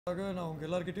நான் உங்கள்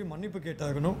எல்லாருக்கிட்டையும் மன்னிப்பு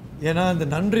கேட்டாகணும். ஏன்னா இந்த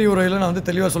நன்றி உரையில் நான் வந்து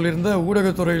தெளிவாக சொல்லியிருந்தேன்,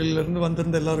 ஊடகத்துறையிலேருந்து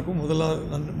வந்திருந்த எல்லாருக்கும்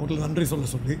முதல்ல நன்றி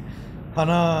சொல்லி.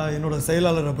 ஆனால் என்னோடய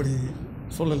செயலாளர் அப்படி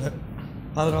சொல்லலை.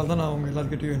 அதனால தான் நான் உங்கள்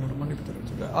எல்லாருக்கிட்டையும் என்னோடய மன்னிப்பு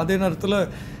தெரிவிச்சுக்கிறேன். அதே நேரத்தில்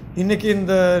இன்றைக்கி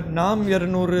இந்த நாம்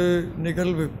 200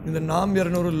 நிகழ்வு, இந்த நாம்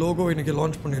 200 லோகோ இன்றைக்கி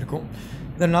லான்ச் பண்ணியிருக்கோம்.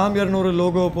 இந்த நாம் 200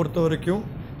 லோகோவை பொறுத்த வரைக்கும்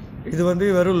இது வந்து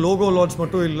வெறும் லோகோ லான்ச்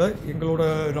மட்டும் இல்லை, எங்களோட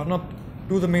run up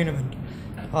to the main event.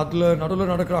 அதில் நடுவில்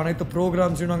நடக்கிற அனைத்து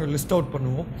ப்ரோக்ராம்ஸையும் நாங்கள் லிஸ்ட் அவுட்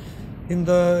பண்ணுவோம்.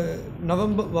 இந்த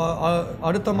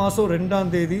அடுத்த மாதம் 2ஆம்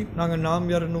தேதி நாங்கள் நாம்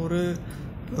 200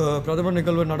 பிரதமர்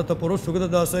நிகழ்வு நடத்த போகிறோம்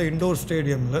சுகததாச இண்டோர்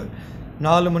ஸ்டேடியமில்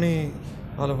 4 மணி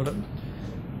அளவில்.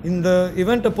 இந்த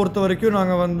ஈவெண்ட்டை பொறுத்த வரைக்கும்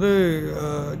நாங்கள் வந்து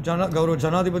கௌரவ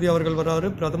ஜனாதிபதி அவர்கள் வராரு,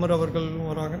 பிரதமர் அவர்களும்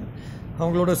வராங்க.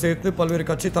 அவங்களோட சேர்த்து பல்வேறு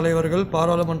கட்சி தலைவர்கள்,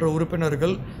 பாராளுமன்ற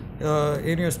உறுப்பினர்கள்,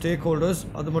 ஏனைய ஸ்டேக் ஹோல்டர்ஸ்,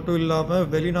 அது மட்டும் இல்லாமல்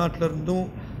வெளிநாட்டிலேருந்தும்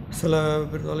சில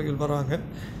விருதாளிகள் வராங்க.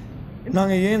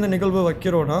 நாங்கள் ஏன் இந்த நிகழ்வை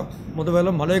வைக்கிறோன்னா,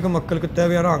 முதல்ல மலையக மக்களுக்கு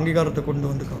தேவையான அங்கீகாரத்தை கொண்டு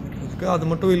வந்து காமிக்கிறதுக்கு. அது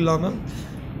மட்டும் இல்லாமல்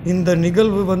இந்த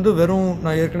நிகழ்வு வந்து வெறும்,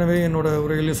 நான் ஏற்கனவே என்னோடய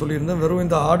உரையிலே சொல்லியிருந்தேன், வெறும்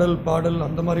இந்த ஆடல் பாடல்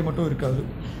அந்த மாதிரி மட்டும் இருக்காது.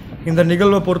 இந்த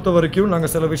நிகழ்வை பொறுத்த வரைக்கும்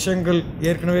நாங்கள் சில விஷயங்கள்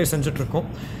ஏற்கனவே செஞ்சிட்ருக்கோம்.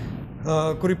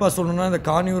 குறிப்பாக சொல்லணுன்னா, இந்த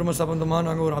காணி உரிமை சம்மந்தமாக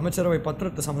நாங்கள் ஒரு அமைச்சரவை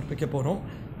பத்திரத்தை சமர்ப்பிக்க போகிறோம்.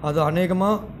 அது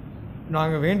அநேகமாக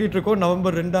நாங்கள் வேண்டிகிட்ருக்கோம்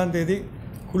நவம்பர் 2ஆம்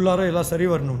தேதிக்குள்ளார எல்லாம் சரி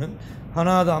வரணும்னு.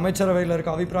 ஆனால் அது அமைச்சரவையில் இருக்க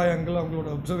அபிப்பிராயங்கள், அவங்களோட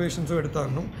அப்சர்வேஷன்ஸும்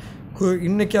எடுத்தாகணும்.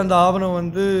 இன்றைக்கி அந்த ஆவணம்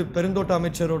வந்து பெருந்தோட்ட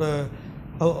அமைச்சரோட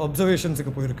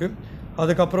அப்சர்வேஷன்ஸுக்கு போயிருக்கு.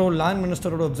 அதுக்கப்புறம் லேண்ட்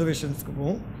மினிஸ்டரோட அப்சர்வேஷன்ஸுக்கு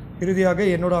போகும். இறுதியாக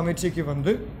என்னோடய அமைச்சிக்கு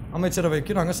வந்து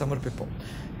அமைச்சரவைக்கு நாங்கள் சமர்ப்பிப்போம்.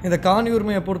 இந்த காணி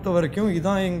உரிமையை பொறுத்த வரைக்கும்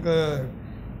இதுதான் எங்கள்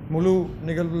முழு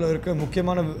நிகழ்வில் இருக்க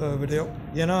முக்கியமான விடயம்.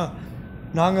 ஏன்னா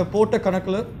நாங்கள் போட்ட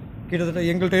கணக்கில் கிட்டத்தட்ட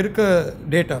எங்கள்கிட்ட இருக்க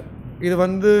டேட்டா, இது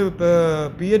வந்து இப்போ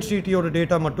பிஹெச்டிடியோட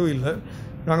டேட்டா மட்டும் இல்லை,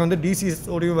 நாங்கள் வந்து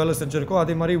டிசிஸோடையும் வேலை செஞ்சுருக்கோம்.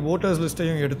 அதே மாதிரி ஓட்டர்ஸ்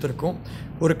லிஸ்ட்டையும் எடுத்திருக்கோம்.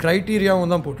 ஒரு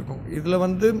க்ரைட்டீரியாவும் தான் போட்டிருக்கோம். இதில்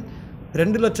வந்து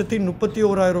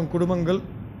 2,31,000 குடும்பங்கள்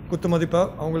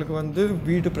குத்துமதிப்பாக அவங்களுக்கு வந்து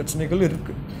வீட்டு பிரச்சனைகள்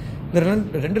இருக்குது. இந்த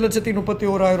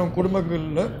 2,31,000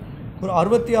 குடும்பங்களில் ஒரு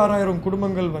 66,000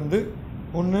 குடும்பங்கள் வந்து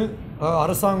ஒன்று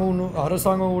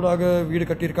அரசாங்கம் ஊடாக வீடு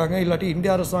கட்டியிருக்காங்க, இல்லாட்டி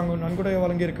இந்திய அரசாங்கம் நன்கொடை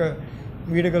வழங்கியிருக்க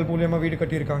வீடுகள் மூலியமாக வீடு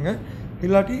கட்டியிருக்காங்க,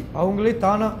 இல்லாட்டி அவங்களே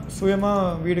தானாக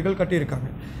சுயமாக வீடுகள் கட்டியிருக்காங்க.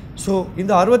 ஸோ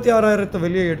இந்த 66,000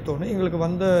 வெளியே எடுத்தோன்னே எங்களுக்கு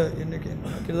வந்த எண்ணிக்கை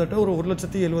கிட்டத்தட்ட ஒரு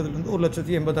 1,70,000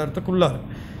 1,80,000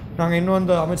 நாங்கள் இன்னும்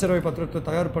அந்த அமைச்சரவை பத்திரத்தை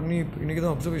தயார் பண்ணி இன்றைக்கி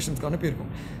தான் அப்சர்வேஷன்ஸ்க்கு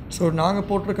அனுப்பியிருக்கோம். ஸோ நாங்கள்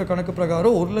போட்டிருக்க கணக்கு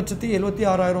பிரகாரம்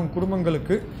 1,76,000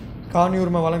 குடும்பங்களுக்கு காணி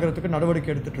உரிமை வழங்குறதுக்கு நடவடிக்கை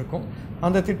எடுத்துகிட்டு இருக்கோம்.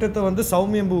 அந்த திட்டத்தை வந்து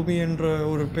சௌமியம் பூமி என்ற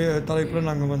ஒரு தலைப்பில்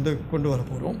நாங்கள் வந்து கொண்டு வர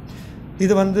போகிறோம்.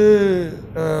 இது வந்து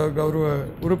கௌரவ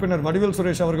உறுப்பினர் வடிவேல்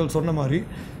சுரேஷ் அவர்கள் சொன்ன மாதிரி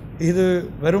இது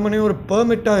வெறுமனே ஒரு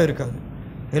பெர்மிட்டாக இருக்காது.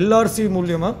 எல்ஆர்சி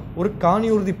மூலியமாக ஒரு காணி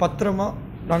உறுதி பத்திரமாக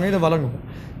நாங்கள் இதை வழங்குவோம்.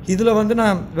 இதில் வந்து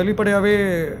நான் வெளிப்படையாகவே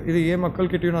இது ஏன்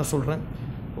மக்கள்கிட்டையும் நான் சொல்கிறேன்,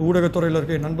 ஊடகத்துறையில்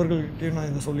இருக்க நண்பர்கள்கிட்டையும் நான்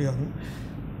இதை சொல்லியாகும்.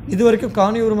 இது வரைக்கும்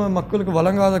காணி உரிமை மக்களுக்கு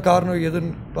வழங்காத காரணம்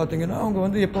எதுன்னு பார்த்தீங்கன்னா, அவங்க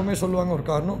வந்து எப்போவுமே சொல்லுவாங்க ஒரு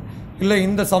காரணம், இல்லை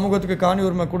இந்த சமூகத்துக்கு காணி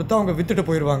உரிமை கொடுத்தா அவங்க விற்றுட்டு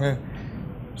போயிடுவாங்க.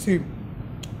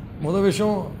 முதல்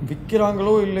விஷயம்,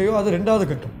 விற்கிறாங்களோ இல்லையோ அது 2வது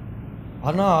கட்டம்.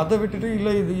 ஆனால் அதை விட்டுட்டு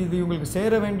இல்லை இது இவங்களுக்கு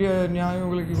சேர வேண்டிய நியாயம்,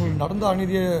 இவங்களுக்கு நடந்த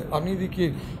அநீதிக்கு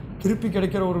திருப்பி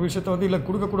கிடைக்கிற ஒரு விஷயத்த வந்து இல்லை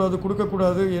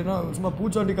கொடுக்கக்கூடாது, ஏன்னா சும்மா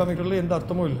பூச்சாண்டி காமிக்கிறதுல எந்த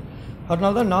அர்த்தமும் இல்லை.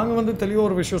 அதனால தான் நாங்கள் வந்து தெளிவாக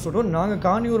ஒரு விஷயம் சொல்கிறோம், நாங்கள்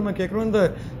காணி உரிமை கேட்குறோம்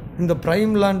இந்த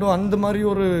ப்ரைம் லேண்டோ அந்த மாதிரி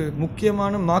ஒரு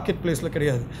முக்கியமான மார்க்கெட் பிளேஸில்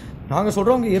கிடையாது. நாங்கள்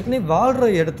சொல்கிறோம், அவங்க ஏற்கனவே வாழ்கிற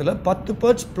இடத்துல 10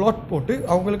 பர்ச் பிளாட் போட்டு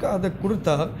அவங்களுக்கு அதை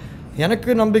கொடுத்தா எனக்கு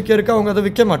நம்பிக்கை இருக்குது அவங்க அதை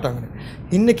விற்க மாட்டாங்க.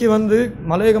 இன்றைக்கி வந்து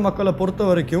மலையக மக்களை பொறுத்த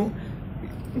வரைக்கும்,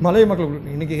 மலைய மக்கள்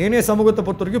இன்றைக்கி ஏனைய சமூகத்தை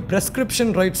பொறுத்த வரைக்கும்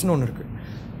ப்ரெஸ்கிரிப்ஷன் ரைட்ஸ்னு ஒன்று இருக்குது.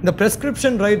 இந்த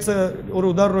ப்ரெஸ்கிரிப்ஷன் ரைட்ஸை ஒரு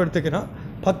உதாரணம் எடுத்துக்கினா,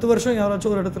 10 வருஷம்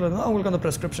யாராச்சும் ஒரு இடத்துல இருந்தால் அவங்களுக்கு அந்த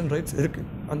ப்ரெஸ்கிரிப்ஷன் ரைட்ஸ் இருக்குது,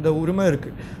 அந்த உரிமை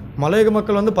இருக்குது. மலையக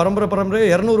மக்கள் வந்து பரம்பரை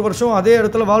 200 வருஷம் அதே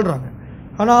இடத்துல வாழ்கிறாங்க.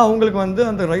 ஆனால் அவங்களுக்கு வந்து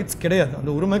அந்த ரைட்ஸ் கிடையாது,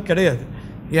 அந்த உரிமை கிடையாது.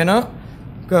 ஏன்னா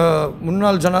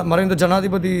முன்னாள் மறைந்த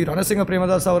ஜனாதிபதி ரணசிங்க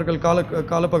பிரேமதாஸ் அவர்கள்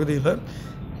காலப்பகுதியில்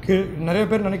நிறைய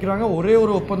பேர் நினைக்கிறாங்க ஒரே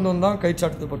ஒரு ஒப்பந்தம் தான்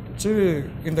கைச்சாட்டப்பட்டுச்சு,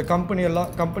 இந்த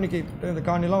கம்பெனிக்கு இந்த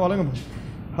காணிலாம் வழங்க முடியும்.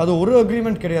 அது ஒரு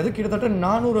அக்ரிமெண்ட் கிடையாது, கிட்டத்தட்ட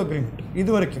 400 அக்ரிமெண்ட் இது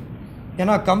வரைக்கும்.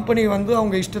 ஏன்னா கம்பெனி வந்து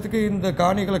அவங்க இஷ்டத்துக்கு இந்த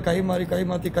காணிகளை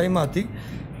கைமாற்றி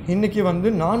இன்றைக்கி வந்து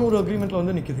 400 அக்ரிமெண்ட்டில்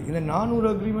வந்து நிற்கிது. இந்த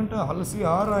 400 அக்ரிமெண்ட்டை அலசி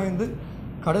ஆராய்ந்து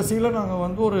கடைசியில் நாங்கள்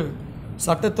வந்து ஒரு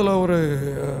சட்டத்தில் ஒரு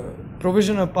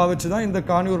ப்ரொவிஷனை பாவிச்சு தான் இந்த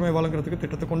காணி உரிமை வழங்குறதுக்கு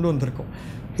திட்டத்தை கொண்டு வந்திருக்கோம்.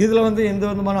 இதில் வந்து எந்த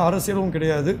விதமான அரசியலும்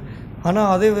கிடையாது. ஆனால்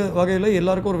அதே வகையில்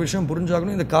எல்லாருக்கும் ஒரு விஷயம்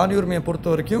புரிஞ்சாகணும், இந்த காணி உரிமையை பொறுத்த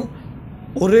வரைக்கும்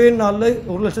ஒரே நாளில்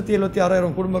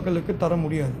 1,76,000 குடும்பங்களுக்கு தர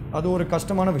முடியாது. அது ஒரு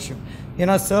கஷ்டமான விஷயம்.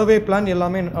 ஏன்னா சர்வே பிளான்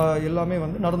எல்லாமே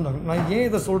வந்து நடந்தாங்க. நான் ஏன்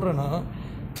இதை சொல்கிறேன்னா,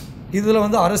 இதில்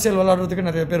வந்து அரசியல் விளையாடுறதுக்கு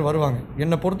நிறைய பேர் வருவாங்க.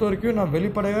 என்னை பொறுத்த வரைக்கும் நான்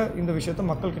வெளிப்படையாக இந்த விஷயத்தை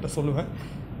மக்கள்கிட்ட சொல்லுவேன்.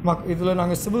 இதில்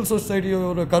நாங்கள் சிவில்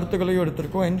சொசைட்டியோட கருத்துக்களையும்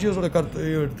எடுத்திருக்கோம், என்ஜிஓஸோட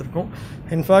கருத்தையும் எடுத்திருக்கோம்.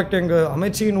 இன்ஃபேக்ட் எங்கள்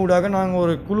அமைச்சியின் ஊடாக நாங்கள்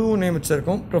ஒரு குழு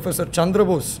நியமிச்சிருக்கோம். ப்ரொஃபஸர்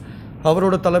சந்திரபோஸ்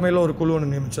அவரோட தலைமையில் ஒரு குழு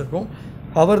ஒன்று நியமிச்சிருக்கோம்.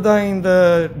 அவர் தான் இந்த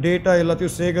டேட்டா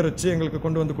எல்லாத்தையும் சேகரித்து எங்களுக்கு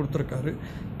கொண்டு வந்து கொடுத்துருக்காரு.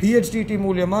 பிஹெச்டிடி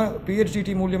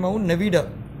மூலியமாகவும்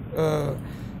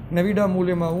நெவிடா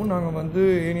மூலியமாகவும் நாங்கள் வந்து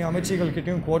இனி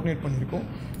அமைச்சர்கள்கிட்டையும் கோஆர்டினேட் பண்ணியிருக்கோம்.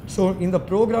 ஸோ இந்த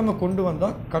ப்ரோக்ராமை கொண்டு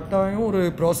வந்தால் கட்டாயம் ஒரு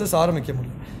ப்ராசஸ் ஆரம்பிக்க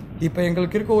முடியும். இப்போ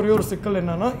எங்களுக்கு இருக்க ஒரே ஒரு சிக்கல்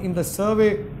என்னென்னா, இந்த சர்வே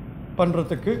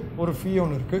பண்ணுறதுக்கு ஒரு ஃபீ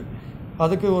ஒன்று இருக்குது,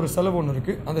 அதுக்கு ஒரு செலவு ஒன்று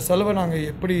இருக்குது. அந்த செலவை நாங்கள்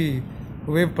எப்படி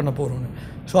வேவ் பண்ண போகிறோன்னு.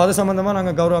 ஸோ அது சம்மந்தமாக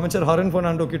நாங்கள் கௌரவ அமைச்சர் ஹரன்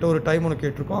ஃபெர்னாண்டோ கிட்ட ஒரு டைம் ஒன்று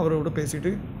கேட்டிருக்கோம். அவரோட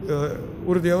பேசிட்டு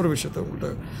உறுதியாக ஒரு விஷயத்தை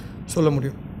உங்கள்கிட்ட சொல்ல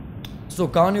முடியும். ஸோ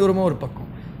காணியுரமாக ஒரு பக்கம்.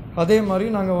 அதே மாதிரி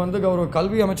நாங்கள் வந்து கௌரவ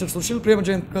கல்வி அமைச்சர் சுஷில்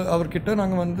பிரேமஜெயந்த் அவர்கிட்ட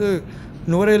நாங்கள் வந்து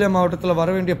நுவரேலியா மாவட்டத்தில் வர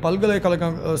வேண்டிய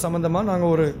பல்கலைக்கழகம் சம்மந்தமாக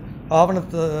நாங்கள் ஒரு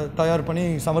ஆவணத்தை தயார் பண்ணி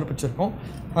சமர்ப்பிச்சிருக்கோம்.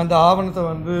 அந்த ஆவணத்தை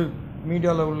வந்து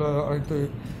மீடியாவில் உள்ள அனைத்து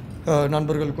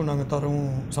நண்பர்களுக்கும் நாங்கள்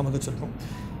தரவும் சம்மதிச்சிருக்கோம்.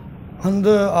 அந்த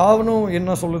ஆவணம்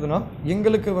என்ன சொல்லுதுன்னா,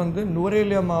 எங்களுக்கு வந்து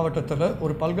நுவரேலியா மாவட்டத்தில்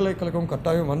ஒரு பல்கலைக்கழகம்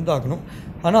கட்டாயம் வந்தாகணும்.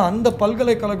 ஆனால் அந்த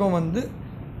பல்கலைக்கழகம் வந்து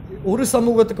ஒரு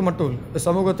சமூகத்துக்கு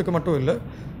மட்டும் இல்லை,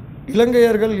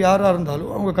 இலங்கையர்கள் யாராக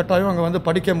இருந்தாலும் அவங்க கட்டாயம் அங்கே வந்து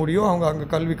படிக்க முடியும், அவங்க அங்கே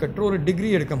கல்வி கற்று ஒரு டிகிரி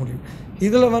எடுக்க முடியும்.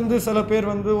 இதில் வந்து சில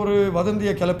பேர் வந்து ஒரு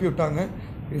வதந்தியை கிளப்பி விட்டாங்க.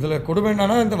 இதில் கொடுமை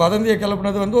என்னன்னா, இந்த வதந்தியை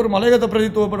கிளப்பினது வந்து ஒரு மலையகத்தை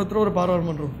பிரதித்துவப்படுத்துகிற ஒரு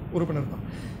பாராளுமன்ற உறுப்பினர் தான்.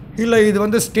 இல்லை இது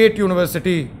வந்து ஸ்டேட்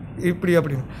யூனிவர்சிட்டி இப்படி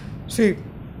அப்படின்னு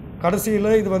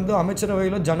கடைசியில் இது வந்து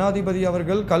அமைச்சரவையில் ஜனாதிபதி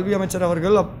அவர்கள், கல்வி அமைச்சர்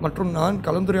அவர்கள் மற்றும் நான்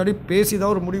கலந்துரையாடி பேசி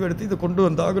தான் ஒரு முடிவெடுத்து இதை கொண்டு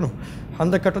வந்தாகணும்.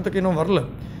 அந்த கட்டத்துக்கு இன்னும் வரல.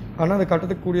 ஆனால் அந்த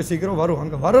கட்டத்துக்கு கூடிய சீக்கிரம் வரும்.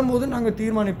 அங்கே வரும்போது நாங்கள்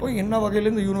தீர்மானிப்போம் என்ன வகையில்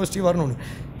இந்த யூனிவர்சிட்டி வரணும்னு.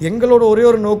 எங்களோட ஒரே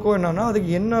ஒரு நோக்கம் என்னென்னா,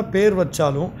 அதுக்கு என்ன பேர்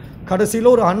வச்சாலும்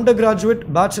கடைசியில் ஒரு அண்டர் கிராஜுவேட்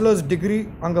பேச்சுலர்ஸ் டிகிரி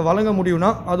அங்கே வழங்க முடியும்னா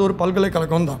அது ஒரு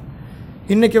பல்கலைக்கழகம் தான்.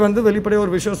 இன்றைக்கி வந்து வெளிப்படையாக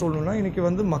ஒரு விஷயம் சொல்லணுன்னா, இன்றைக்கி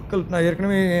வந்து மக்கள், நான்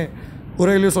ஏற்கனவே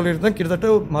உரையிலையும் சொல்லியிருந்தேன், கிட்டத்தட்ட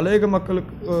மலையக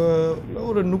மக்களுக்கு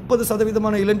ஒரு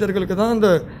 30% இளைஞர்களுக்கு தான் இந்த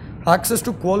ஆக்சஸ்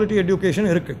டு குவாலிட்டி எஜுகேஷன்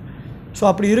இருக்குது. ஸோ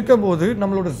அப்படி இருக்கும்போது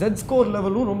நம்மளோட Z ஸ்கோர்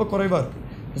லெவலும் ரொம்ப குறைவாக இருக்குது.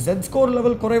 Z ஸ்கோர்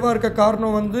லெவல் குறைவாக இருக்க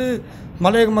காரணம் வந்து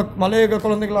மலையக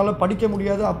குழந்தைகளால் படிக்க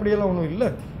முடியாது அப்படியெல்லாம் ஒன்றும் இல்லை.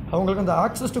 அவங்களுக்கு அந்த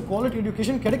ஆக்சஸ் டு குவாலிட்டி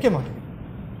எஜுகேஷன் கிடைக்க மாட்டேங்குது.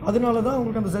 அதனால தான்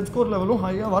அவங்களுக்கு அந்த Z ஸ்கோர் லெவலும்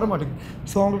ஹையாக வர மாட்டேங்குது.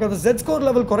 ஸோ அவங்களுக்கு அந்த Z ஸ்கோர்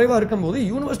லெவல் குறைவாக இருக்கும்போது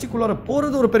யூனிவர்சிட்டிக்குள்ளார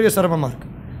போகிறது ஒரு பெரிய சிரமமாக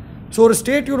இருக்குது. ஸோ ஒரு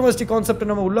ஸ்டேட் யூனிவர்சிட்டி கான்செப்டை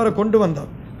நம்ம உள்ளார கொண்டு வந்தால்,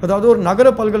 அதாவது ஒரு நகர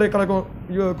பல்கலைக்கழகம்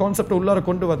கான்செப்டை உள்ளார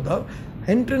கொண்டு வந்தால்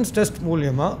என்ட்ரன்ஸ் டெஸ்ட்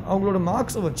மூலியமாக அவங்களோட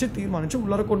மார்க்ஸை வச்சு தீர்மானித்து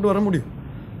உள்ளார கொண்டு வர முடியும்.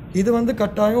 இது வந்து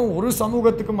கட்டாயம் ஒரு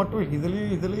சமூகத்துக்கு மட்டும் இல்லை,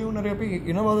 இதுலேயும் நிறைய பேர்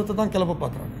இனவாதத்தை தான் கிளப்ப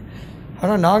பார்க்குறாங்க.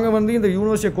 ஆனால் நாங்கள் வந்து இந்த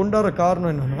யூனிவர்சிட்டியை கொண்டாடுற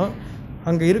காரணம் என்னென்னா,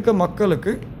 அங்கே இருக்க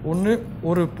மக்களுக்கு ஒன்று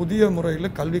ஒரு புதிய முறையில்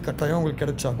கல்வி கட்டாயம் அவங்களுக்கு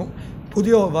கிடைச்சாகும்,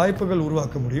 புதிய வாய்ப்புகள்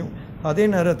உருவாக்க முடியும், அதே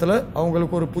நேரத்தில்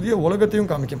அவங்களுக்கு ஒரு புதிய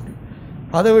உலகத்தையும் காமிக்க முடியும்.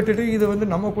 அதை விட்டுட்டு இது வந்து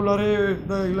நமக்குள்ளாரே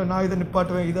இல்லை நான் இதை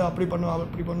நிப்பாட்டுவேன், இதை அப்படி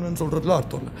பண்ணுவேன்னு சொல்கிறதுல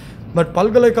அர்த்தம் இல்லை. பட்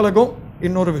பல்கலைக்கழகம்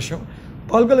இன்னொரு விஷயம்.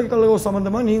 பல்கலைக்கழகம்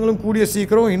சம்மந்தமாக நீங்களும் கூடிய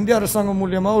சீக்கிரம் இந்திய அரசாங்கம்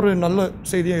மூலியமாக ஒரு நல்ல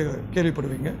செய்தியை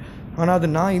கேள்விப்படுவீங்க. ஆனால் அது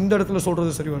நான் இந்த இடத்துல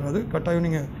சொல்கிறது சரி வராது. கட்டாயம்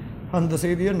நீங்கள் அந்த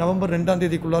செய்தியை நவம்பர் 2ஆம்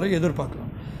தேதிக்குள்ளார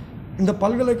எதிர்பார்க்கலாம். இந்த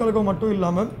பல்கலைக்கழகம் மட்டும்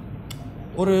இல்லாமல்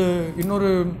இன்னொரு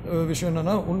விஷயம்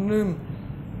என்னென்னா, ஒன்று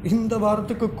இந்த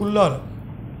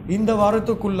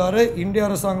வாரத்துக்குள்ளார இந்திய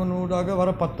அரசாங்கனூடாக வர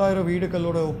 10,000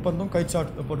 வீடுகளோட ஒப்பந்தம்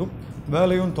கைச்சாட்டப்படும்,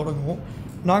 வேலையும் தொடங்குவோம்.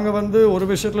 நாங்கள் வந்து ஒரு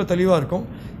விஷயத்தில் தெளிவாக இருக்கோம்.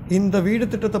 இந்த வீடு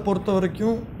திட்டத்தை பொறுத்த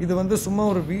வரைக்கும் இது வந்து சும்மா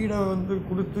ஒரு வீடை வந்து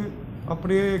கொடுத்து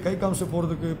அப்படியே கை காமிச்சு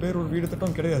போகிறதுக்கு பேர் ஒரு வீடு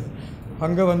திட்டம் கிடையாது.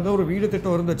 அங்கே வந்து ஒரு வீடு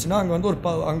திட்டம் இருந்துச்சுன்னா அங்கே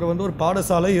வந்து ஒரு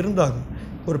பாடசாலை இருந்தாகும்.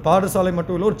 ஒரு பாடசாலை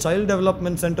மட்டும் இல்லை, ஒரு சைல்டு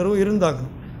டெவலப்மெண்ட் சென்டரும்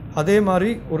இருந்தாகணும். அதே மாதிரி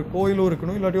ஒரு கோயிலும்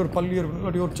இருக்கணும், இல்லாட்டி ஒரு பள்ளி இருக்கணும்,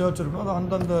 இல்லாட்டி ஒரு சர்ச் இருக்கணும். அது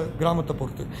அந்தந்த கிராமத்தை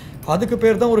பொறுத்து. அதுக்கு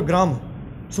பேர் தான் ஒரு கிராமம்.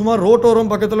 சும்மா ரோட்டோரம்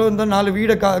பக்கத்தில் இந்த 4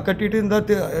 வீடை கட்டிட்டு இந்த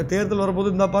தேர்தல்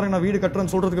வரும்போது இந்த பாருங்க நான் வீடு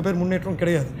கட்டுறேன்னு சொல்கிறதுக்கு பேர் முன்னேற்றம்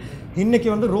கிடையாது. இன்றைக்கி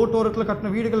வந்து ரோட்டோரத்தில்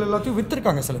கட்டின வீடுகள் எல்லாத்தையும்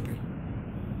விற்றுருக்காங்க சில பேர்.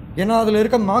 ஏன்னா அதில்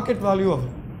இருக்க மார்க்கெட் வேல்யூ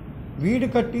ஆகும். வீடு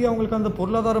கட்டி அவங்களுக்கு அந்த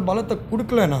பொருளாதார பலத்தை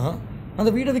கொடுக்கலன்னா அந்த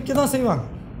வீடை விற்க தான் செய்வாங்க.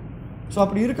 ஸோ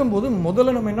அப்படி இருக்கும்போது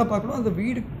முதல்ல நம்ம என்ன பார்க்கணும்,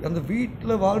 அந்த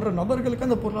வீட்டில் வாழ்கிற நபர்களுக்கு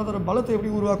அந்த பொருளாதார பலத்தை எப்படி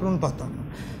உருவாக்கணும்னு பார்த்தாங்க.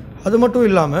 அது மட்டும்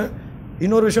இல்லாமல்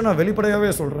இன்னொரு விஷயம் நான் வெளிப்படையாகவே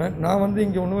சொல்கிறேன். நான் வந்து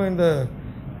இங்கே ஒன்றும்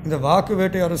இந்த வாக்கு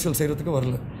வேட்டை அரசியல் செய்கிறதுக்கு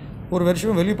வரல. ஒரு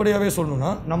விஷயம் வெளிப்படையாகவே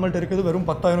சொல்லணும்னா, நம்மள்ட்ட இருக்கிறது வெறும்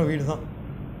 10,000 வீடு தான்.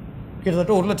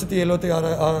 கிட்டத்தட்ட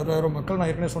 1,76,000 மக்கள். நான்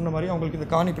ஏற்கனவே சொன்ன மாதிரி அவங்களுக்கு இந்த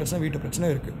காணி பிரச்சனை, வீட்டு பிரச்சனை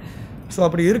இருக்குது. ஸோ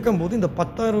அப்படி இருக்கும்போது இந்த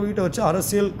 10,000 வீட்டை வச்சு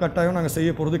அரசியல் கட்டாயம் நாங்கள்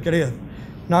செய்ய போகிறது கிடையாது.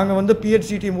 நாங்கள் வந்து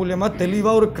பிஹெச்டிடி மூலியமாக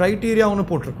தெளிவாக ஒரு க்ரைட்டீரியா ஒன்று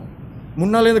போட்டிருக்கோம்.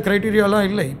 முன்னாலே இந்த க்ரைட்டீரியாலாம்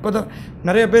இல்லை. இப்போ தான்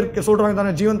நிறைய பேர் சொல்கிறாங்க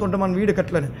தானே ஜீவன் தொண்டமான் வீடு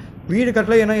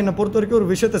கட்டலை. ஏன்னா என்னை பொறுத்த வரைக்கும் ஒரு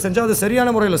விஷயத்தை செஞ்சால் அது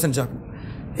சரியான முறையில் செஞ்சாங்க.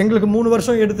 எங்களுக்கு 3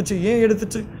 வருஷம் எடுத்துச்சு. ஏன்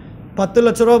எடுத்துச்சு? 10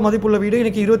 லட்ச ரூபா மதிப்புள்ள வீடு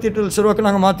இன்றைக்கி 28 லட்ச ரூபாய்க்கு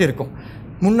நாங்கள் மாற்றிருக்கோம்.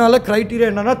 முன்னால் க்ரைட்டீரியா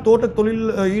என்னென்னா தோட்ட தொழில்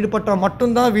ஈடுபட்டால்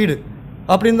மட்டும்தான் வீடு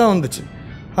அப்படின்னு தான் வந்துச்சு.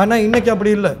 ஆனால் இன்றைக்கி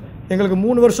அப்படி இல்லை. எங்களுக்கு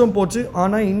 3 வருஷம் போச்சு.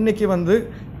 ஆனால் இன்றைக்கி வந்து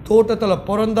தோட்டத்தில்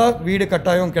பிறந்தா வீடு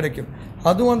கட்டாயம் கிடைக்கும்.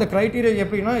 அதுவும் அந்த க்ரைட்டீரியா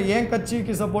எப்படின்னா, என்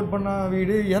கட்சிக்கு சப்போர்ட் பண்ண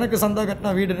வீடு, எனக்கு சந்தா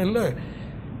கட்டின வீடுன்னு இல்லை.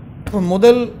 இப்போ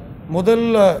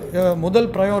முதல்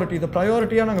ப்ரையாரிட்டி, இந்த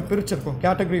ப்ரையாரிட்டியாக நாங்கள் பிரிச்சிருக்கோம்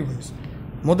கேட்டகரி வைஸ்.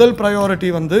 முதல் ப்ரையாரிட்டி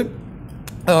வந்து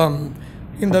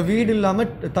இந்த வீடு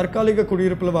இல்லாமல் தற்காலிக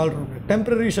குடியிருப்பில் வாழ்கிறவங்க,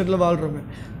 டெம்பரரி ஷெட்டில் வாழ்கிறவங்க.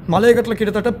 மலையகத்தில்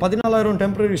கிட்டத்தட்ட 14,000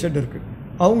 டெம்பரரி ஷெட் இருக்குது.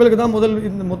 அவங்களுக்கு தான்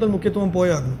முதல் முக்கியத்துவம்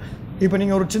போயாகும். இப்போ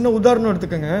நீங்கள் ஒரு சின்ன உதாரணம்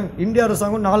எடுத்துக்கோங்க. இந்திய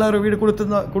அரசாங்கம் 4,000 வீடு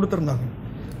கொடுத்துருந்தாங்க.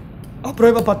 அப்புறம்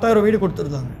இப்போ 10,000 வீடு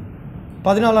கொடுத்துருந்தாங்க.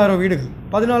 14,000 வீடுகள்.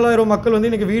 14,000 மக்கள் வந்து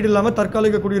இன்றைக்கி வீடு இல்லாமல்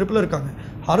தற்காலிக குடியிருப்பில் இருக்காங்க.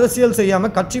 அரசியல்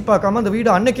செய்யாமல், கட்சி பார்க்காம அந்த வீடு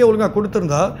அன்னைக்கே ஒழுங்காக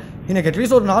கொடுத்துருந்தா இன்றைக்கி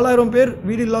அட்லீஸ்ட் ஒரு 4,000 பேர்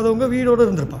வீடு இல்லாதவங்க வீடோடு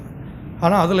இருந்திருப்பாங்க.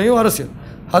 ஆனால் அதுலேயும் அரசியல்.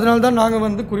 அதனால தான் நாங்கள்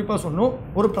வந்து குறிப்பாக சொன்னோம்,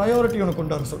 ஒரு ப்ரையாரிட்டி ஒன்று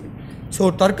கொண்டாட சொல்லி. ஸோ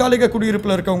தற்காலிக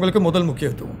குடியிருப்பில் இருக்கவங்களுக்கு முதல்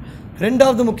முக்கியத்துவம்.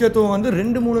 ரெண்டாவது முக்கியத்துவம் வந்து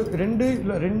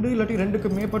 2 இல்லாட்டி 2க்கு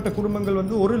மேற்பட்ட குடும்பங்கள்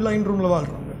வந்து ஒரு லைன் ரூமில்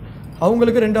வாழ்கிறாங்க,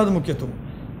 அவங்களுக்கு ரெண்டாவது முக்கியத்துவம்.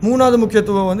 மூணாவது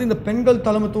முக்கியத்துவம் வந்து இந்த பெண்கள்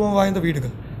தலைமைத்துவம் வாய்ந்த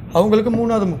வீடுகள், அவங்களுக்கு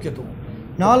மூணாவது முக்கியத்துவம்.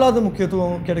 நாலாவது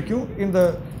முக்கியத்துவம் கிடைக்கும் இந்த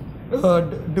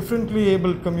டிஃப்ரெண்ட்லி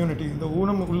ஏபிள் கம்யூனிட்டி, இந்த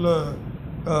ஊனம் உள்ள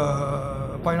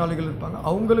பயனாளிகள் இருப்பாங்க,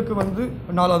 அவங்களுக்கு வந்து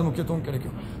நாலாவது முக்கியத்துவம்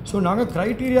கிடைக்கும். ஸோ நாங்கள்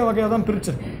க்ரைட்டீரியா வகையாக தான்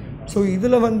பிரிச்சிருக்கோம். ஸோ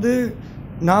இதில் வந்து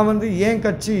நான் வந்து ஏன்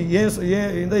கட்சி, ஏன்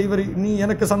இந்த நீ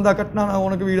எனக்கு சந்தா கட்டினா நான்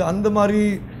உனக்கு வீடு, அந்த மாதிரி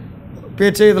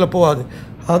பேச்சே இதில் போகாது.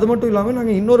 அது மட்டும் இல்லாமல்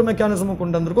நாங்கள் இன்னொரு மெக்கானிசமும்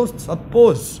கொண்டு வந்திருக்கோம்.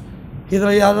 சப்போஸ்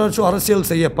இதில் யாராச்சும் அரசியல்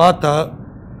செய்ய பார்த்தா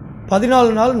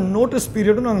 14 நாள் நோட்டீஸ்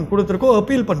பீரியடும் நாங்கள் கொடுத்துருக்கோம்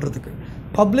அப்பீல் பண்ணுறதுக்கு.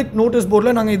 பப்ளிக் நோட்டீஸ்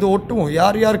போர்டில் நாங்கள் இது ஒட்டுவோம்,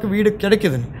 யாருக்கு வீடு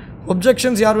கிடைக்குதுன்னு.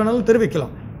 ஒப்ஜெக்ஷன்ஸ் யார் வேணாலும்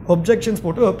தெரிவிக்கலாம். ஒப்ஜெக்ஷன்ஸ்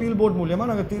போட்டு அப்பீல் போர்டு மூலியமாக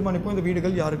நாங்கள் தீர்மானிப்போம் இந்த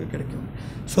வீடுகள் யாருக்கு கிடைக்கும்.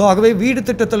 ஸோ ஆகவே வீடு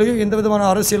திட்டத்திலையும் எந்த விதமான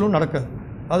அரசியலும் நடக்காது.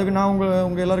 அதுக்கு நான்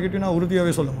உங்கள் எல்லாருக்கிட்டையும் நான்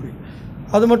உறுதியாகவே சொல்ல முடியும்.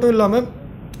 அது மட்டும் இல்லாமல்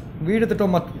வீடு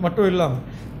திட்டம் மட்டும் இல்லாமல்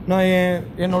நான்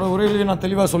என்னோடய உரையிலேயே நான்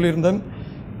தெளிவாக சொல்லியிருந்தேன்.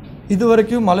 இது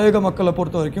வரைக்கும் மலையக மக்களை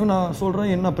பொறுத்த வரைக்கும் நான்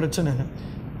சொல்கிறேன் என்ன பிரச்சனைன்னு.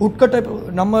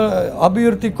 நம்ம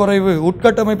அபிவிருத்தி குறைவு,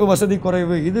 உட்கட்டமைப்பு வசதி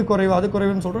குறைவு, இது குறைவு அது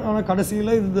குறைவுன்னு சொல்கிறேன். ஆனால்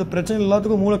கடைசியில் இந்த பிரச்சனை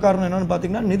எல்லாத்துக்கும் மூல காரணம் என்னென்னு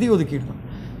பார்த்தீங்கன்னா நிதி ஒதுக்கீடு தான்.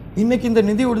 இன்றைக்கி இந்த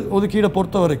நிதி ஒதுக்கீடை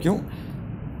பொறுத்த வரைக்கும்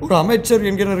ஒரு அமைச்சர்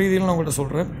என்கிற ரீதியில் நான் உங்கள்கிட்ட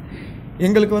சொல்கிறேன்,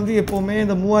 எங்களுக்கு வந்து எப்போவுமே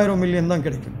இந்த 3000 மில்லியன் தான்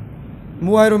கிடைக்கும்.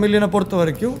 3000 மில்லியனை பொறுத்த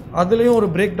வரைக்கும் அதுலேயும் ஒரு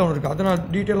பிரேக் டவுன் இருக்குது. அதை நான்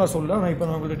டீட்டெயிலாக சொல்ல, நான் இப்போ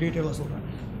நான் உங்கள்கிட்ட டீட்டெயிலாக சொல்கிறேன்.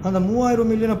 அந்த 3000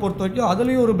 மில்லியனை பொறுத்த வரைக்கும்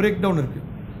அதுலேயும் ஒரு பிரேக் டவுன் இருக்குது.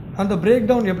 அந்த பிரேக்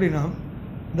டவுன் எப்படின்னா,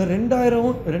 இந்த 2000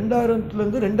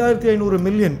 2500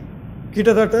 மில்லியன்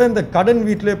கிட்டத்தட்ட இந்த கடன்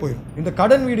வீட்டிலே போயிடும். இந்த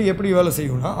கடன் வீடு எப்படி வேலை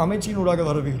செய்யும்னா, அமைச்சினூடாக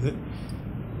வர வீடு,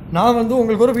 நான் வந்து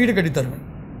உங்களுக்கு ஒரு வீடு கட்டித்தருவேன்,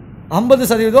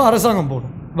 50% அரசாங்கம்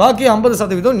போடும், பாக்கி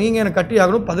 50% நீங்கள் எனக்கு கட்டி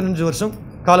ஆகணும் 15 வருஷம்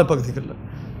காலப்பகுதிகளில்.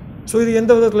 ஸோ இது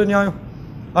எந்த விதத்தில் நியாயம்?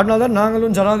 அதனால தான்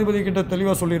நாங்களும் ஜனாதிபதி கிட்ட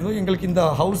தெளிவாக சொல்லியிருந்தோம், எங்களுக்கு இந்த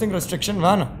ஹவுசிங் ரெஸ்ட்ரிக்ஷன்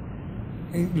வேணாம்,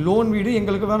 லோன் வீடு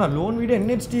எங்களுக்கு வேணாம். லோன் வீடு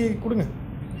NHTA கொடுங்க,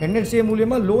 NHTA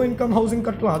மூலியமாக லோ இன்கம் ஹவுசிங்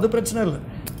கட்டலாம், அது பிரச்சனை இல்லை.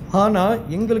 ஆனால்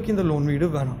எங்களுக்கு இந்த லோன் வீடு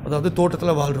வேணாம், அதாவது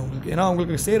தோட்டத்தில் வாழ்கிறவங்களுக்கு, ஏன்னா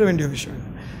அவங்களுக்கு சேர வேண்டிய விஷயம் இது.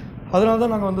 அதனால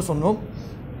தான் நாங்கள் வந்து சொன்னோம்.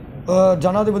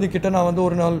 ஜனாதிபதி கிட்ட நான் வந்து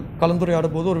ஒரு நாள்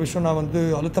கலந்துரையாடும் போது ஒரு விஷயம் நான் வந்து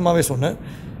அழுத்தமாகவே சொன்னேன்,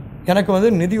 எனக்கு வந்து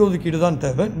நிதி ஒதுக்கீடு தான்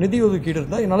தேவை. நிதி ஒதுக்கீடு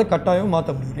இருந்தால் என்னால் கட்டாயம் மாற்ற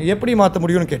முடியும். எப்படி மாற்ற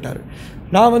முடியும்னு கேட்டார்.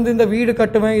 நான் வந்து இந்த வீடு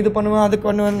கட்டுவேன், இது பண்ணுவேன், அது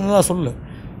பண்ணுவேன்னு நான் சொல்லலை.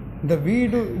 இந்த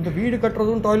வீடு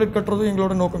கட்டுறதும் டாய்லெட் கட்டுறதும்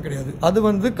எங்களோட நோக்கம் கிடையாது. அது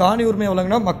வந்து காணி உரிமை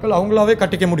வழங்கினா மக்கள் அவங்களாவே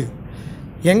கட்டிக்க முடியும்.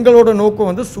 எங்களோட நோக்கம்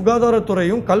வந்து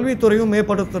சுகாதாரத்துறையும் கல்வித்துறையும்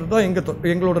மேம்படுத்துறது தான்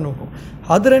எங்களோட நோக்கம்.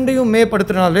 அது ரெண்டையும்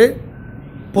மேம்படுத்தினாலே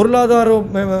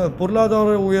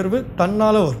பொருளாதார உயர்வு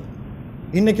தன்னால் வரும்.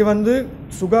 இன்றைக்கி வந்து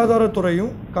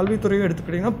சுகாதாரத்துறையும் கல்வித்துறையும்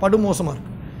எடுத்துக்கிட்டிங்கன்னா படுமோசமாக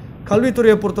இருக்குது.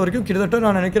 கல்வித்துறையை பொறுத்த வரைக்கும் கிட்டத்தட்ட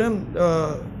நான் நினைக்கிறேன்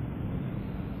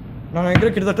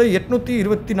கிட்டத்தட்ட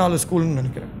 824 ஸ்கூல்னு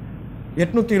நினைக்கிறேன்.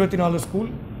 824 ஸ்கூல்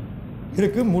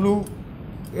இருக்குது முழு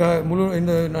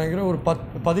இந்த நான் நினைக்கிறேன் ஒரு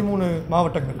 13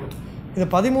 மாவட்டங்கள். இந்த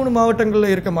 13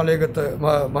 மாவட்டங்களில் இருக்க மலையகத்தை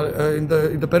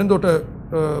இந்த பெருந்தோட்ட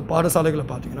பாடசாலைகளை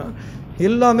பார்த்திங்கன்னா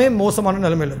எல்லாமே மோசமான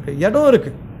நிலைமையில் இருக்குது.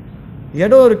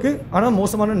 இடம் இருக்குது ஆனால்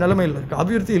மோசமான நிலைமையில் இருக்குது,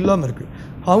 அபிவிருத்தி இல்லாமல் இருக்குது.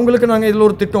 அவங்களுக்கு நாங்கள் இதில்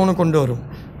ஒரு திட்டம் ஒன்று கொண்டு வரோம்.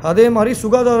 அதே மாதிரி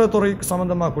சுகாதாரத்துறைக்கு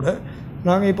சம்மந்தமாக கூட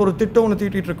நாங்கள் இப்போ ஒரு திட்டம் ஒன்று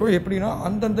தீட்டிகிட்ருக்கோம். எப்படின்னா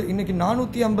அந்தந்த இன்றைக்கி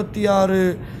 456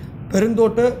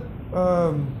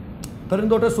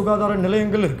 பெருந்தோட்ட சுகாதார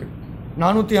நிலையங்கள் இருக்குது.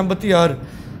 456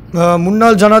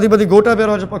 முன்னாள் ஜனாதிபதி கோட்டாபய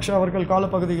ராஜபக்ஷ அவர்கள்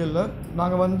காலப்பகுதிகளில்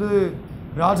நாங்கள் வந்து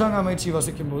ராஜாங்க அமைச்சு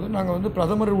வசிக்கும்போது நாங்கள் வந்து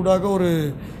பிரதமர் ஊடாக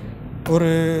ஒரு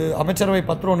அமைச்சரவை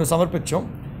பத்திரம் ஒன்று சமர்ப்பித்தோம்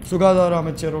சுகாதார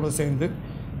அமைச்சரோடு சேர்ந்து.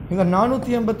 இந்த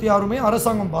 486மே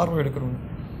அரசாங்கம் பார்வை எடுக்கிறோம்.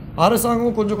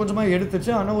 அரசாங்கம் கொஞ்சம் கொஞ்சமாக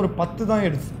எடுத்துச்சு, ஆனால் ஒரு 10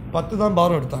 தான்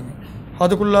பாரம் எடுத்தாங்க.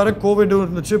 அதுக்குள்ளார கோவிடும்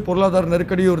இருந்துச்சு, பொருளாதார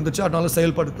நெருக்கடியும் இருந்துச்சு, அதனால்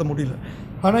செயல்படுத்த முடியல.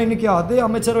 ஆனால் இன்றைக்கி அதே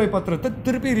அமைச்சரவை பத்திரத்தை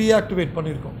திருப்பி ரீஆக்டிவேட்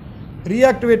பண்ணியிருக்கோம்.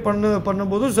 ரீஆக்டிவேட்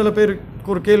பண்ணும்போது சில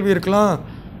பேருக்கு ஒரு கேள்வி இருக்கலாம்,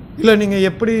 இல்லை நீங்கள்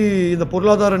எப்படி இந்த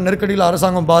பொருளாதார நெருக்கடியில்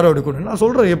அரசாங்கம் பாரம் எடுக்கணும். நான்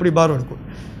சொல்கிறேன் எப்படி பாரம் எடுக்கணும்.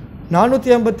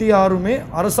 456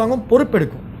 அரசாங்கம்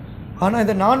பொறுப்பெடுக்கும். ஆனால்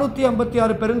இந்த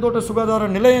 456 பெருந்தோட்ட சுகாதார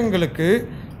நிலையங்களுக்கு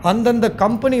அந்தந்த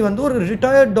கம்பெனி வந்து ஒரு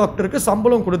ரிட்டையர்ட் டாக்டருக்கு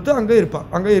சம்பளம் கொடுத்து அங்கே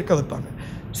இருக்க வைப்பாங்க.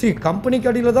 கம்பெனிக்கு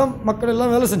அடியில் தான் மக்கள்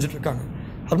எல்லாம் வேலை செஞ்சுட்ருக்காங்க.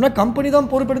 அப்படின்னா கம்பெனி தான்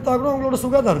பொறுப்பெடுத்தாகணும் அவங்களோட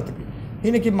சுகாதாரத்துக்கு.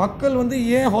 இன்றைக்கி மக்கள் வந்து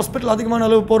ஏன் ஹாஸ்பிட்டல் அதிகமான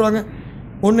அளவு போகிறாங்க?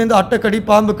 ஒன்று இந்த அட்டைக்கடி,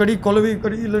 பாம்பு கடி, கொலவி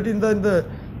கடி,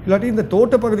 இல்லாட்டி இந்த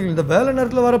தோட்ட பகுதிகள் இந்த வேலை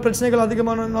நேரத்தில் வர பிரச்சனைகள்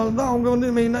அதிகமானதுனால தான் அவங்க வந்து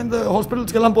மெயினாக இந்த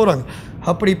ஹாஸ்பிட்டல்ஸ்க்கெல்லாம் போகிறாங்க.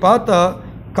 அப்படி பார்த்தா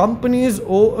companies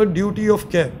O a duty of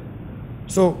care.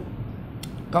 So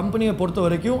கம்பெனியை பொறுத்த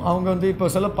வரைக்கும் அவங்க வந்து இப்போ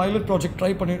சில பைலட் ப்ராஜெக்ட்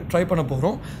ட்ரை பண்ண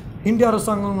போகிறோம். இந்திய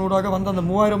அரசாங்கங்களோட வந்து அந்த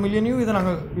 3000 மில்லியனையும் இதை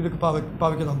நாங்கள் இதுக்கு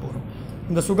பாவிக்க தான் போகிறோம்.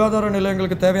 இந்த சுகாதார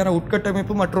நிலையங்களுக்கு தேவையான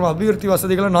உட்கட்டமைப்பு மற்றும் அபிவிருத்தி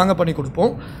வசதிகளை நாங்கள் பண்ணி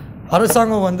கொடுப்போம்.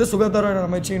 அரசாங்கம் வந்து சுகாதார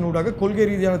அமைச்சினூடாக கொள்கை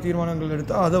ரீதியான தீர்மானங்கள்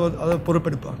எடுத்து அதை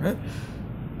பொறுப்பெடுப்பாங்க.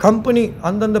 கம்பெனி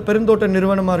அந்தந்த பெருந்தோட்ட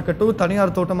நிறுவனமாக இருக்கட்டும்,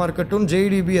 தனியார் தோட்டமாக இருக்கட்டும்,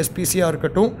 ஜேடிபி எஸ்பிசியாக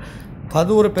இருக்கட்டும்,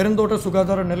 அது ஒரு பெருந்தோட்ட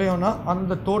சுகாதார நிலையம்னா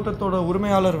அந்த தோட்டத்தோட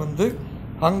உரிமையாளர் வந்து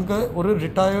அங்கே ஒரு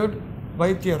ரிட்டையர்டு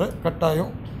வைத்தியரை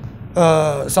கட்டாயம்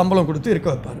சம்பளம் கொடுத்து இருக்க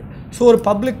வைப்பார். ஸோ ஒரு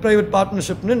பப்ளிக் ப்ரைவேட்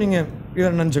பார்ட்னர்ஷிப்னு நீங்கள் இதை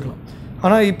நினச்சிக்கலாம்.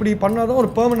 ஆனால் இப்படி பண்ணால் தான் ஒரு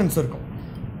பெர்மனன்ஸ் இருக்கும்.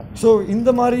 ஸோ இந்த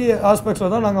மாதிரி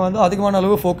ஆஸ்பெக்ட்ஸில் தான் நாங்கள் வந்து அதிகமான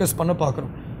அளவு ஃபோக்கஸ் பண்ண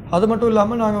பார்க்குறோம். அது மட்டும்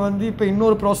இல்லாமல் நாங்கள் வந்து இப்போ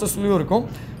இன்னொரு ப்ராசஸ்லேயும் இருக்கோம்.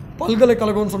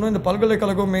 பல்கலைக்கழகம்னு சொன்னால் இந்த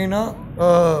பல்கலைக்கழகம்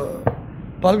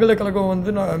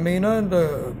வந்து மெயினாக இந்த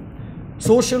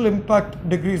சோஷியல் இம்பேக்ட்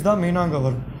டிகிரிஸ் தான் மெயினாக அங்கே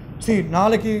வரும்.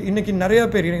 இன்றைக்கி நிறையா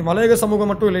பேர், இன்றைக்கி மலையக சமூகம்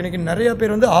மட்டும் இல்லை, இன்றைக்கி நிறையா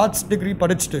பேர் வந்து ஆர்ட்ஸ் டிகிரி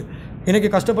படிச்சுட்டு இன்றைக்கி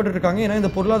கஷ்டப்பட்டு இருக்காங்க. ஏன்னா இந்த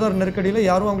பொருளாதார நெருக்கடியில்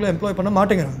யாரும் அவங்கள எம்ப்ளாய் பண்ண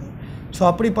மாட்டேங்கிறாங்க. ஸோ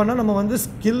அப்படி பண்ணால் நம்ம வந்து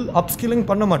அப்ஸ்கில்லிங்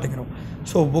பண்ண மாட்டேங்கிறோம்.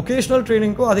 ஸோ வொகேஷ்னல்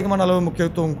ட்ரைனிங்க்கும் அதிகமான அளவு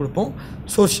முக்கியத்துவம் கொடுப்போம்.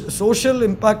 சோஷியல்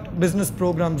இம்பேக்ட் பிஸ்னஸ்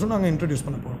ப்ரோக்ராம்ஸும் நாங்கள் இன்ட்ரடியூஸ்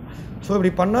பண்ண போகிறோம். ஸோ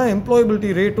இப்படி பண்ணால்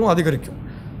எம்ப்ளாயபிலிட்டி ரேட்டும் அதிகரிக்கும்.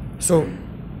 ஸோ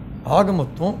ஆக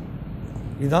மொத்தம்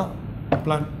இதுதான்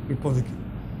பிளான் இப்போதைக்கு.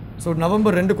 ஸோ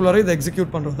நவம்பர் 2க்குள்ளார இதை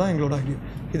எக்ஸிக்யூட் பண்ணுறது தான் எங்களோட ஐடியா.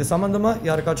 இது சம்மந்தமாக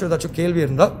யாருக்காச்சும் ஏதாச்சும் கேள்வி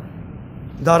இருந்தால்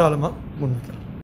தாராளமாக முன்வைக்கலாம்.